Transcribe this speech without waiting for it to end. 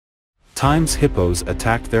Times hippos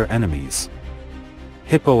attacked their enemies.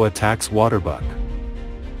 Hippo attacks waterbuck.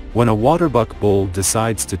 When a waterbuck bull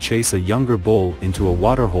decides to chase a younger bull into a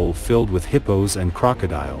waterhole filled with hippos and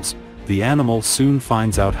crocodiles, the animal soon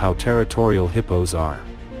finds out how territorial hippos are.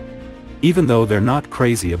 Even though they're not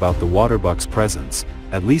crazy about the waterbuck's presence,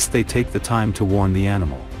 at least they take the time to warn the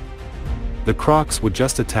animal. The crocs would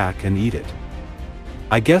just attack and eat it.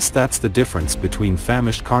 I guess that's the difference between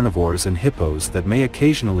famished carnivores and hippos that may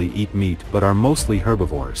occasionally eat meat but are mostly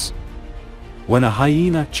herbivores. When a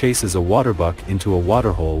hyena chases a waterbuck into a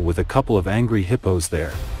waterhole with a couple of angry hippos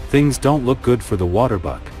there, things don't look good for the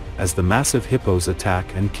waterbuck, as the massive hippos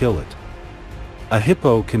attack and kill it. A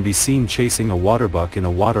hippo can be seen chasing a waterbuck in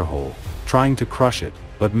a waterhole, trying to crush it,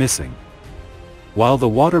 but missing. While the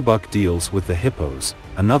waterbuck deals with the hippos,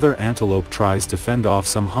 another antelope tries to fend off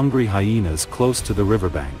some hungry hyenas close to the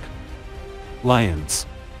riverbank. Lions.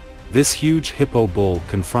 This huge hippo bull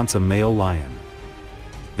confronts a male lion.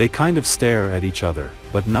 They kind of stare at each other,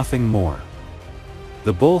 but nothing more.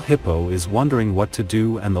 The bull hippo is wondering what to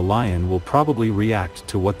do and the lion will probably react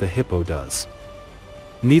to what the hippo does.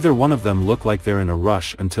 Neither one of them look like they're in a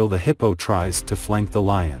rush until the hippo tries to flank the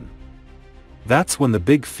lion. That's when the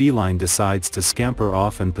big feline decides to scamper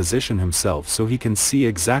off and position himself so he can see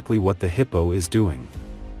exactly what the hippo is doing.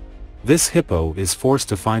 This hippo is forced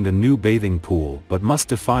to find a new bathing pool but must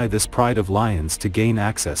defy this pride of lions to gain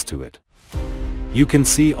access to it. You can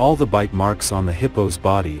see all the bite marks on the hippo's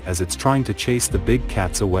body as it's trying to chase the big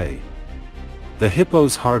cats away. The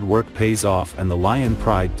hippo's hard work pays off and the lion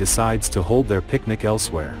pride decides to hold their picnic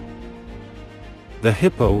elsewhere. The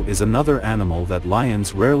hippo is another animal that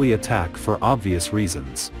lions rarely attack for obvious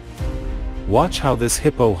reasons. Watch how this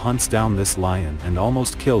hippo hunts down this lion and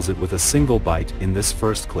almost kills it with a single bite in this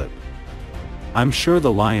first clip. I'm sure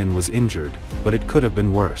the lion was injured, but it could have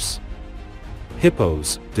been worse.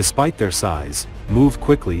 Hippos, despite their size, move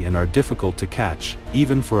quickly and are difficult to catch,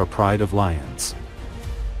 even for a pride of lions.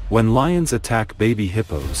 When lions attack baby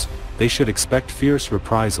hippos, they should expect fierce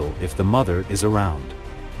reprisal if the mother is around.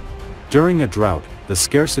 During a drought, the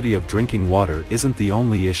scarcity of drinking water isn't the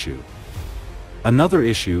only issue. Another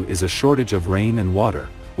issue is a shortage of rain and water,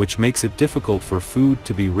 which makes it difficult for food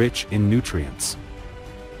to be rich in nutrients.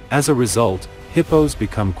 As a result, hippos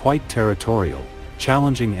become quite territorial,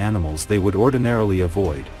 challenging animals they would ordinarily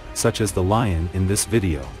avoid, such as the lion in this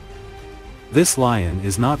video. This lion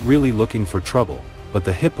is not really looking for trouble, but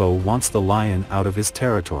the hippo wants the lion out of his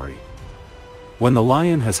territory. When the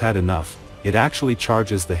lion has had enough, it actually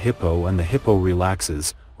charges the hippo and the hippo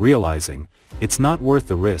relaxes, realizing it's not worth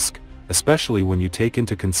the risk, especially when you take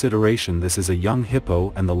into consideration this is a young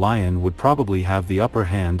hippo and the lion would probably have the upper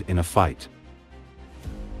hand in a fight.